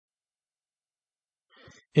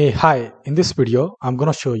Hi, in this video, I'm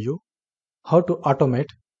going to show you how to automate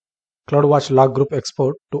CloudWatch log group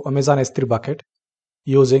export to Amazon S3 bucket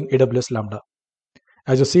using AWS Lambda.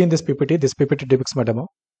 As you see in this PPT depicts my demo.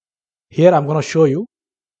 Here, I'm going to show you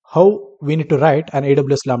how we need to write an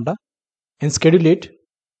AWS Lambda and schedule it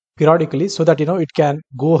periodically so that it can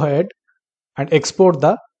go ahead and export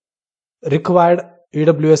the required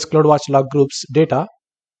AWS CloudWatch log groups data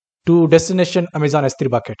to destination Amazon S3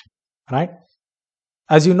 bucket, right?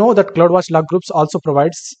 As you know that CloudWatch log groups also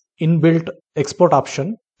provides inbuilt export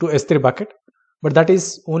option to S3 bucket, but that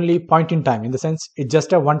is only point in time, in the sense it's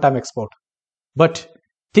just a one-time export. But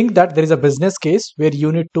think that there is a business case where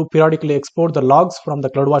you need to periodically export the logs from the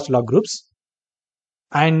CloudWatch log groups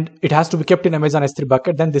and it has to be kept in Amazon S3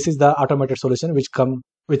 bucket. Then this is the automated solution which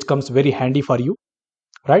comes very handy for you,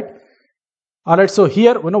 right? All right, so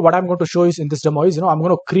here what I'm going to show you in this demo is I'm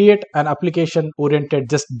going to create an application oriented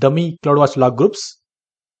just dummy CloudWatch log groups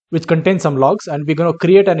which contains some logs, and we're going to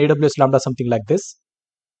create an AWS Lambda something like this,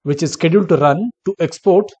 which is scheduled to run to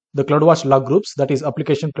export the CloudWatch log groups, that is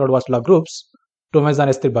application CloudWatch log groups, to Amazon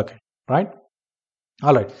S3 bucket, right?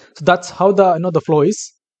 All right, so that's how the flow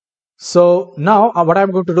is. So now what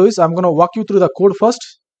I'm going to do is I'm going to walk you through the code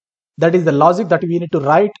first. That is the logic that we need to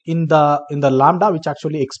write in the Lambda, which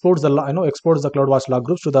actually exports the exports the CloudWatch log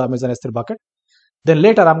groups to the Amazon S3 bucket. Then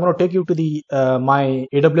later I'm going to take you to the my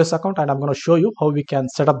AWS account and I'm going to show you how we can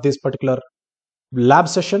set up this particular lab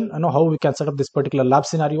session, how we can set up this particular lab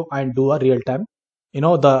scenario and do a real time,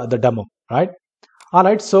 the demo, right? All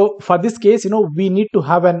right, so for this case, we need to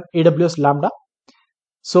have an AWS Lambda.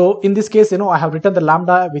 So in this case, I have written the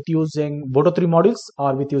Lambda with using Boto 3 modules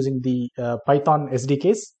or with using the Python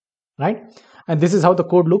SDKs, right? And this is how the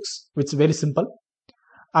code looks, which is very simple.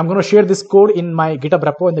 I'm going to share this code in my GitHub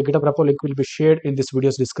repo, and the GitHub repo link will be shared in this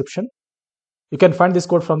video's description. You can find this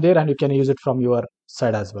code from there and you can use it from your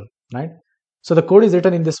side as well, right? So the code is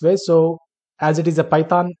written in this way. So as it is a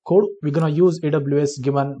Python code, we're going to use AWS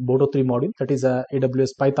given Boto 3 module, that is a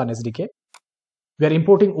AWS Python SDK. We are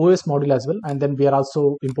importing OS module as well, and then we are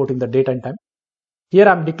also importing the date and time. Here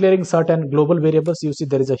I'm declaring certain global variables. You see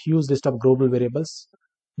there is a huge list of global variables,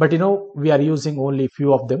 but we are using only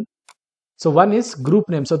few of them. So one is group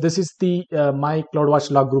name. So this is the my CloudWatch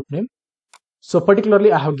log group name. So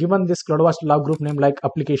particularly I have given this CloudWatch log group name like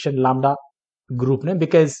application Lambda group name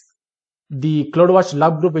because the CloudWatch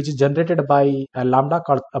log group which is generated by a Lambda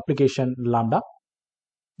called application Lambda.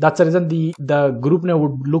 That's the reason the group name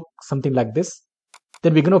would look something like this.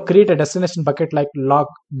 Then we're going to create a destination bucket like log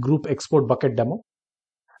group export bucket demo.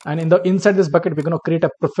 And inside this bucket, we're going to create a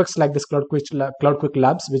prefix like this CloudQuick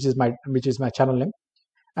Labs, which is my channel name.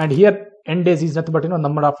 And here end days is nothing but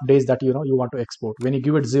number of days that you want to export. When you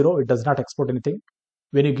give it 0, it does not export anything.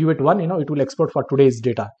 When you give it 1, it will export for today's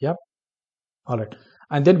data. Yeah. All right.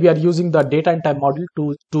 And then we are using the data and time module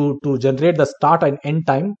to generate the start and end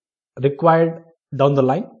time required down the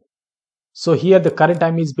line. So here the current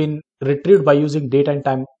time is been retrieved by using data and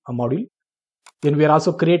time module. Then we are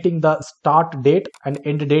also creating the start date and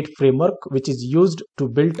end date framework, which is used to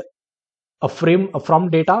build a frame from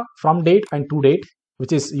date and to date,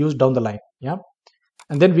 which is used down the line. Yeah.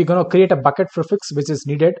 And then we're going to create a bucket prefix which is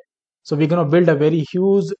needed. So we're going to build a very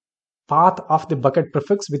huge path of the bucket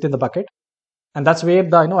prefix within the bucket, and that's where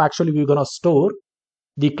actually we're going to store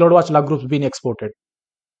the CloudWatch log groups being exported.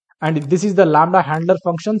 And this is the Lambda handler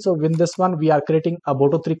function. So in this one we are creating a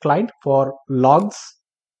Boto 3 client for logs,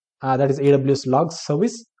 that is AWS logs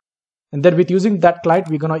service. And then with using that client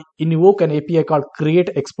we're going to invoke an API called create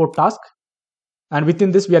export task. And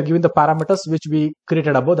within this, we are given the parameters which we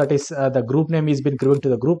created above. That is, the group name is been given to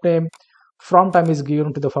the group name. From time is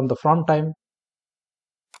given to from the from time.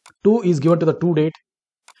 To is given to the to date.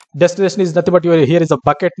 Destination is nothing but here is a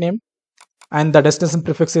bucket name, and the destination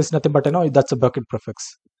prefix is nothing but that's a bucket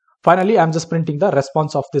prefix. Finally, I'm just printing the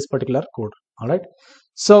response of this particular code. All right.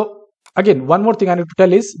 So again, one more thing I need to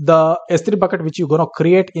tell is the S3 bucket which you're going to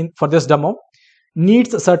create for this demo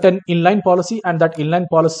needs a certain inline policy, and that inline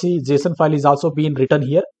policy JSON file is also being written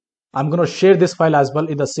here. I'm going to share this file as well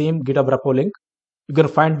in the same GitHub repo link. You're going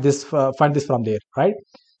to find this from there, right?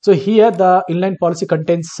 So here the inline policy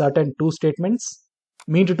contains certain two statements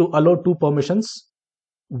meant to allow two permissions.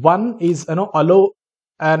 One is allow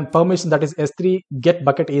and permission, that is S3 get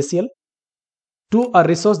bucket ACL, to a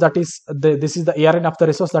resource that is this is the ARN of the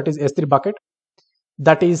resource, that is S3 bucket,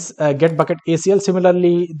 that is get bucket ACL.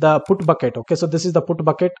 Similarly, the put bucket. Okay, so this is the put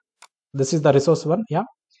bucket. This is the resource one. Yeah,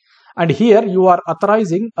 and here you are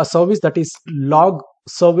authorizing a service that is log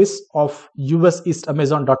service of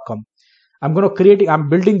useastamazon.com. I'm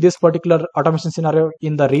building this particular automation scenario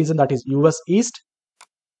in the region that is US East,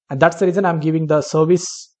 and that's the reason I'm giving the service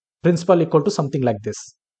principal equal to something like this.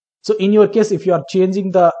 So in your case, if you are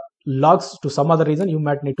changing the logs to some other reason, you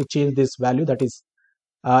might need to change this value, that is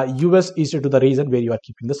US is to the reason where you are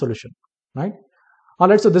keeping the solution, right? All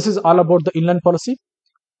right, so this is all about the inline policy.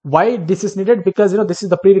 Why this is needed? Because this is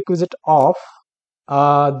the prerequisite of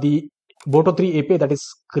the Boto 3 API, that is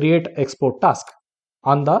create export task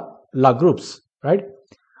on the log groups, right?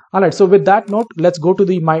 All right, so with that note, let's go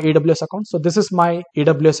to my AWS account. So this is my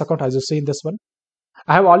AWS account, as you see in this one.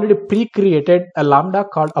 I have already pre-created a Lambda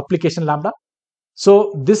called application Lambda.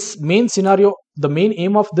 So this main scenario, the main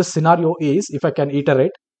aim of this scenario is, if I can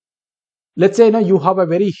iterate, let's say you have a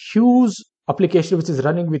very huge application which is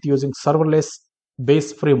running with using serverless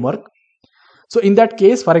based framework. So in that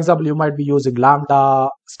case, for example, you might be using Lambda,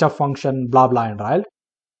 step function, blah, blah, and right.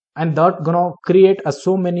 And that gonna create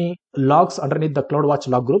so many logs underneath the CloudWatch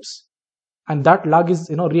log groups. And that log is,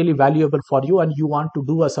 really valuable for you, and you want to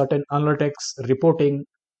do a certain analytics, reporting,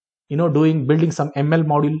 building some ML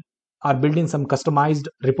module or building some customized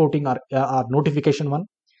reporting or notification one.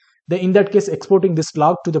 Then in that case, exporting this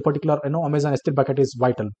log to the particular, Amazon S3 bucket is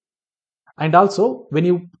vital. And also, when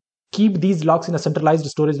you keep these logs in a centralized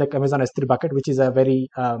storage like Amazon S3 bucket, which is a very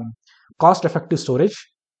cost-effective storage,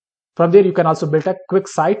 from there you can also build a quick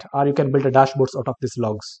site, or you can build a dashboards out of these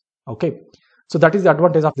logs. Okay, so that is the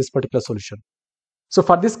advantage of this particular solution. So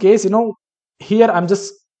for this case, here I'm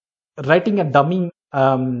just writing a dummy.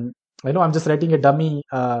 I'm just writing a dummy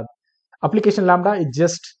application Lambda. It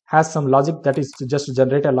just has some logic that is just to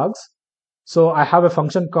generate a logs. So I have a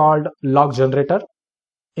function called log generator.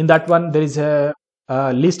 In that one, there is a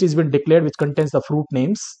list is been declared which contains the fruit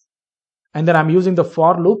names, and then I'm using the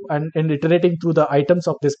for loop and iterating through the items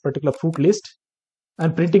of this particular fruit list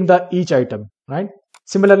and printing the each item, right?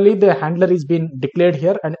 Similarly, the handler is being declared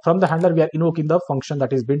here, and from the handler we are invoking the function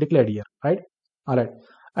that is being declared here, right? All right,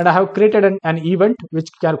 and I have created an event which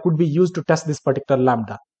could be used to test this particular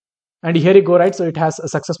Lambda, and here you go, right? So it has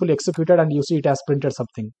successfully executed, and you see it has printed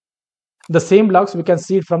something. The same logs we can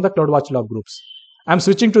see it from the CloudWatch log groups. I'm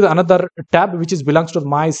switching to the another tab which belongs to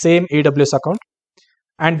my same AWS account,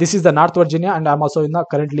 and this is the North Virginia, and I'm also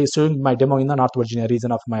currently showing my demo in the North Virginia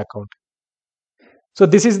region of my account. So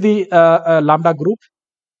this is the Lambda group.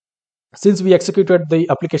 Since we executed the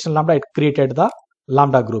application Lambda, it created the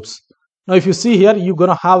Lambda groups. Now if you see here, you're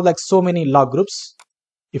gonna have like so many log groups.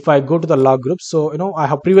 If I go to the log groups, so I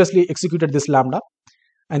have previously executed this Lambda,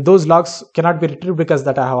 and those logs cannot be retrieved because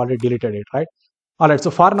that I have already deleted it, right? All right,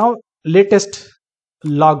 so for now, latest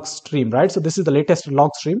log stream, right? So this is the latest log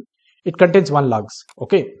stream. It contains 1 logs.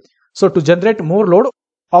 Okay, so to generate more load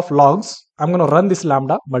of logs, I'm going to run this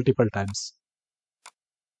Lambda multiple times,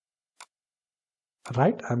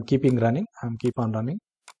 right? I'm keep on running.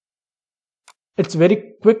 It's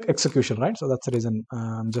very quick execution, right? So that's the reason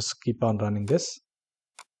I'm just keep on running this.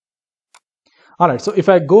 All right, so if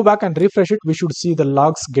I go back and refresh it, we should see the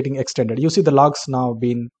logs getting extended. You see the logs now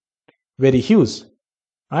being very huge,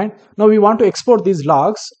 right? Now we want to export these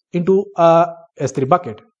logs into a S3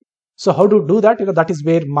 bucket. So how to do that? That is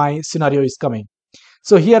where my scenario is coming.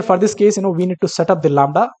 So here for this case, we need to set up the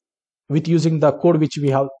Lambda with using the code which we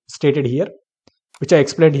have stated here, which I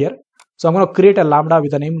explained here. So I'm going to create a Lambda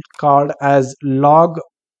with a name called as log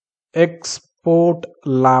export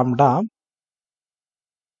Lambda.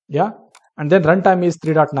 Yeah, and then runtime is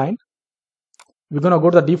 3.9. We're going to go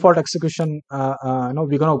to the default execution.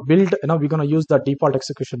 We're going to build. We're going to use the default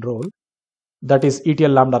execution role, that is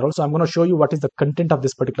ETL Lambda role. So I'm going to show you what is the content of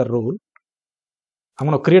this particular role. I'm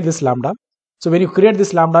going to create this Lambda. So when you create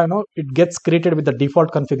this Lambda, it gets created with the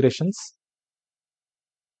default configurations.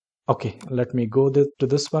 Okay, let me go to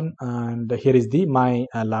this one, and here is my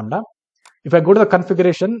Lambda. If I go to the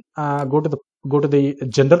configuration, go to the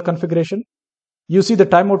general configuration, you see the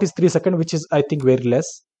timeout is 3 seconds, which is I think very less.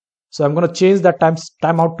 So I'm going to change that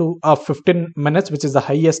timeout to 15 minutes, which is the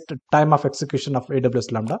highest time of execution of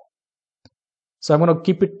AWS Lambda. So I'm going to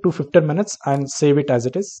keep it to 15 minutes and save it as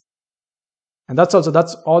it is. And that's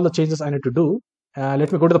all the changes I need to do.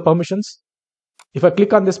 Let me go to the permissions. If I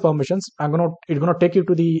click on this permissions, it's going to take you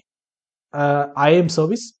to the IAM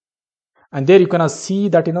service, and there you can see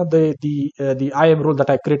that the IAM role that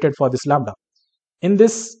I created for this Lambda. In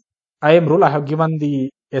this IAM role, I have given the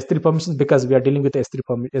S3 permissions because we are dealing with the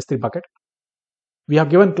S3 bucket. We have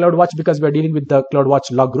given CloudWatch because we are dealing with the CloudWatch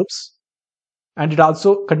log groups. And it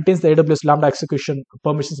also contains the AWS Lambda execution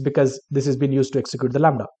permissions because this has been used to execute the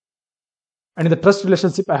Lambda. And in the trust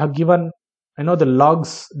relationship, I have given the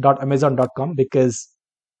logs.amazon.com because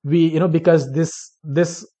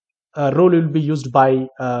this role will be used by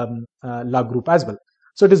log group as well.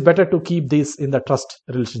 So it is better to keep this in the trust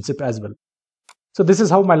relationship as well. So this is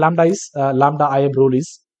how my lambda is, lambda IAM role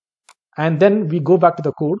is. And then we go back to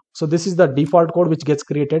the code. So this is the default code which gets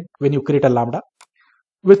created when you create a lambda,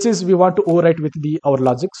 which is we want to overwrite with our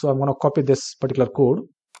logic. So I'm going to copy this particular code.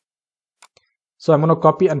 So I'm going to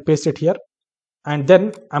copy and paste it here. And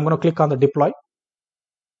then I'm going to click on the deploy.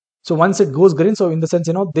 So once it goes green, so in the sense,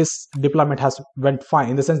 this deployment has went fine.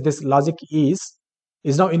 In the sense, this logic is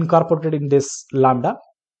now incorporated in this lambda,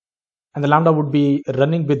 and the lambda would be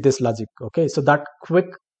running with this logic. Okay, so that quick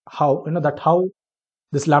how how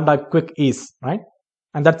this lambda quick is, right?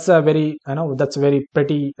 And that's a very that's a very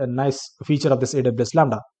pretty nice feature of this AWS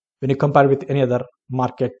Lambda when you compare with any other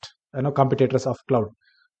market competitors of cloud.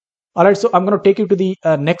 All right, so I'm going to take you to the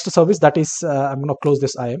next service, that is I'm going to close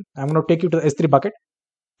this IAM. I'm going to take you to the S3 bucket.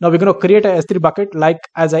 Now we're going to create a S3 bucket like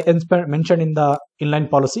as I mentioned in the inline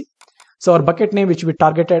policy. So our bucket name which we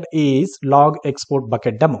targeted is log export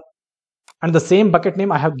bucket demo, and the same bucket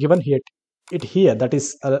name I have given here that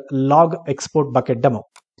is log export bucket demo.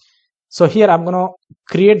 So here I'm going to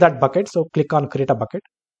create that bucket. So click on create a bucket.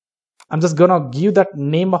 I'm just going to give that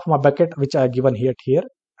name of my bucket which I have given here,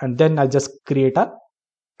 and then I just create a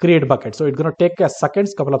create bucket. So it's going to take a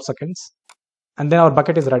couple of seconds, and then our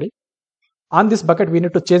bucket is ready. On this bucket we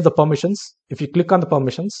need to change the permissions. If you click on the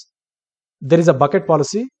permissions, there is a bucket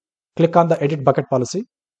policy. Click on the edit bucket policy,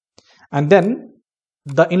 and then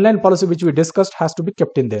the inline policy which we discussed has to be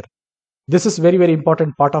kept in there. This is very, very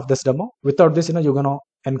important part of this demo. Without this, you're going to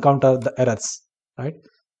encounter the errors, right?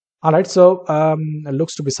 All right, so it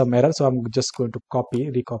looks to be some error. So I'm just going to recopy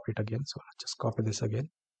it again. So I'll just copy this again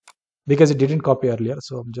because it didn't copy earlier.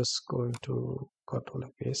 So I'm just going to control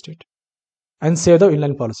and paste it and save the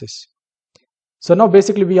inline policies. So now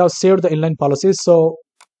basically we have saved the inline policies. So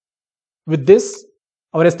with this,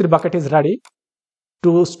 our S3 bucket is ready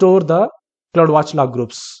to store the CloudWatch log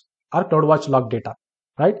groups or CloudWatch log data,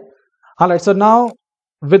 right? All right, so now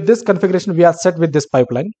with this configuration, we are set with this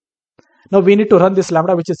pipeline. Now we need to run this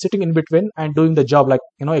lambda which is sitting in between and doing the job, like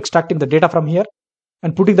extracting the data from here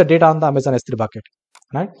and putting the data on the Amazon S3 bucket,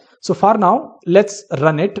 right? So for now, let's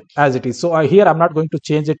run it as it is. So here I'm not going to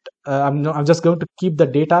change it. I'm just going to keep the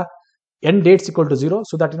data end dates equal to 0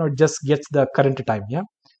 so that it just gets the current time. Yeah.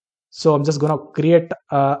 So I'm just going to create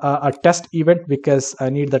a test event because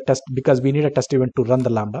we need a test event to run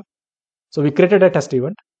the lambda. So we created a test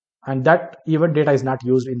event, and that event data is not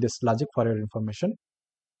used in this logic for your information.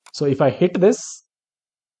 So if I hit this,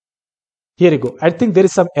 here you go. I think there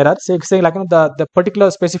is some error saying like the particular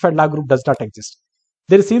specified log group does not exist.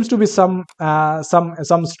 There seems to be some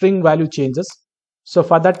string value changes. So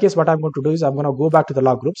for that case, what I'm going to do is I'm going to go back to the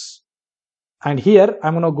log groups, and here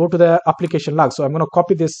I'm going to go to the application log. So I'm going to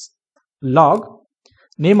copy this log,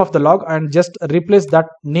 name of the log, and just replace that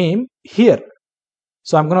name here.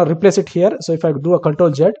 So I'm going to replace it here. So if I do a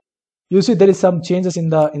Control Z, you see there is some changes in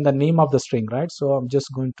the name of the string, right? So I'm just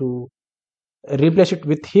going to replace it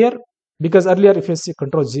with here, because earlier if you see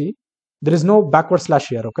Control Z, there is no backward slash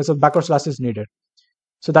here. Okay, so backward slash is needed.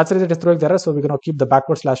 So that's the reason it is throwing the error. So we're going to keep the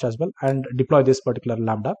backward slash as well and deploy this particular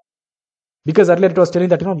lambda, because earlier it was telling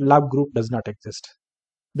that log group does not exist,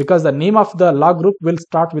 because the name of the log group will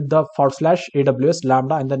start with the / AWS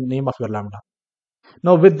Lambda and the name of your lambda.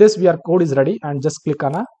 Now with this, our code is ready, and just click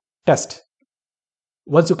on a test.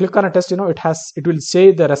 Once you click on a test, it will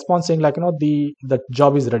say the response saying like the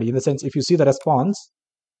job is ready. In the sense, if you see the response,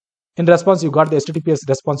 in response you got the HTTPS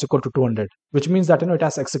response equal to 200, which means that it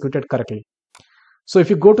has executed correctly. So if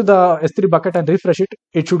you go to the S3 bucket and refresh it,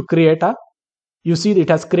 it should create you see it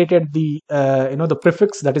has created the the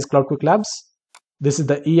prefix, that is Cloud Quick Labs. This is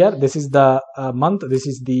the year, this is the month, this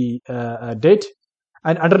is the date,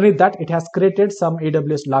 and underneath that it has created some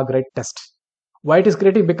AWS log write test. Why it is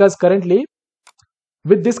creating? Because currently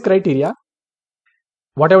with this criteria,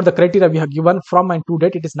 whatever the criteria we have given from and to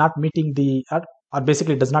date, it is not meeting the or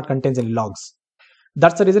basically does not contain any logs.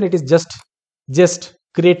 That's the reason it is just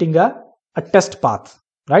creating a test path,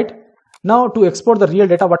 right? Now to export the real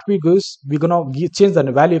data, what we do is we're gonna change the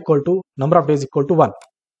value equal to number of days equal to 1,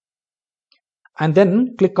 and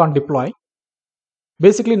then click on deploy.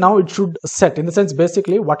 Basically now it should set. In the sense,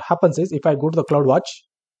 basically what happens is, if I go to the CloudWatch,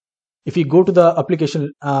 if you go to the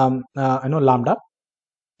application lambda,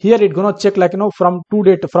 here it's gonna check like from to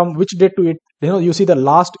date, from which date to it, you see the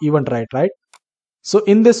last event right? So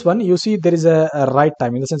in this one, you see there is a write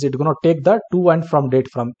time. In the sense, it's gonna take the to and from date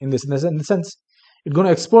from in the sense it's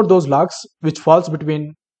gonna export those logs which falls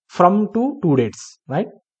between from to 2 dates, right?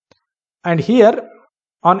 And here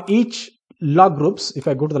on each log groups, if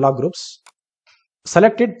I go to the log groups,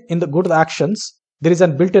 selected go to the actions, there is a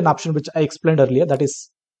built-in option which I explained earlier, that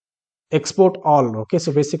is export all. Okay,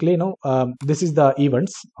 so basically this is the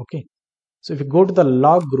events. Okay, So if you go to the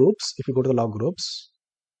log groups,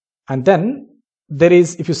 and then there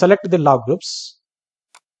is, if you select the log groups,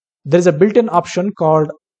 there is a built-in option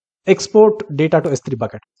called export data to S3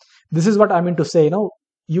 bucket. This is what I mean to say,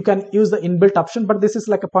 you can use the inbuilt option, but this is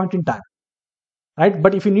like a point in time, right?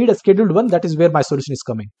 But if you need a scheduled one, that is where my solution is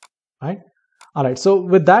coming, right? All right. So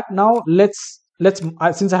with that, now let's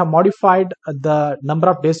since I have modified the number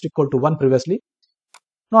of days to equal to 1 previously,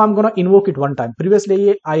 now I'm going to invoke it one time.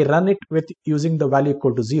 Previously, I run it with using the value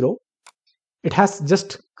equal to 0. It has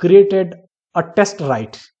just created a test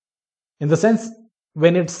write. In the sense,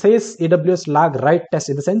 when it says AWS log write test,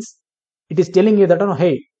 in the sense, it is telling you that,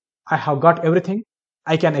 hey, I have got everything.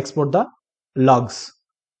 I can export the logs.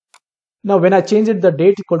 Now, when I change it the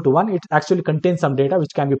date equal to 1, it actually contains some data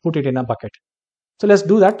which can be put it in a bucket. So let's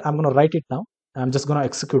do that. I'm going to write it now. I'm just going to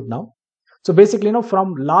execute now. So basically,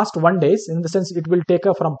 from last 1 days, in the sense, it will take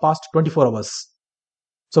from past 24 hours.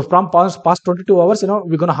 So from past 22 hours,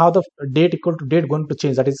 we're going to have the date equal to date going to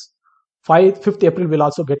change. That is 5th April will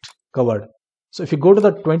also get covered. So if you go to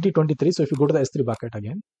the 2023, so if you go to the S3 bucket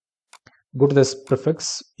again, go to this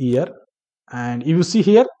prefix year, and you see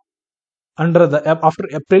here under the after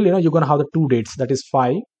April, you're going to have the 2 dates, that is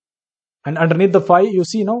 5, and underneath the 5, you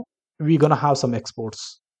see, we're going to have some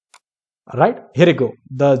exports. Right, here you go.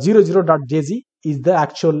 The 00.jz is the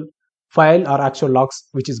actual file or actual logs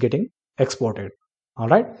which is getting exported. All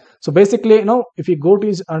right. So basically, if you go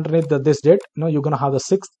to underneath this date, you're going to have the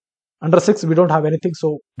 6th. Under 6th, we don't have anything,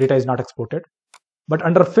 so data is not exported. But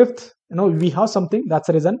under 5th, we have something. That's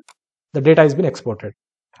the reason the data has been exported.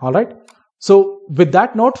 All right. So with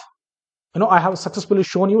that note, I have successfully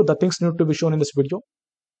shown you the things need to be shown in this video.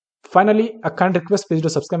 Finally, a kind request, please do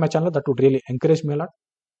subscribe my channel. That would really encourage me a lot.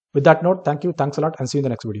 With that note, thank you, thanks a lot, and see you in the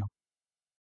next video.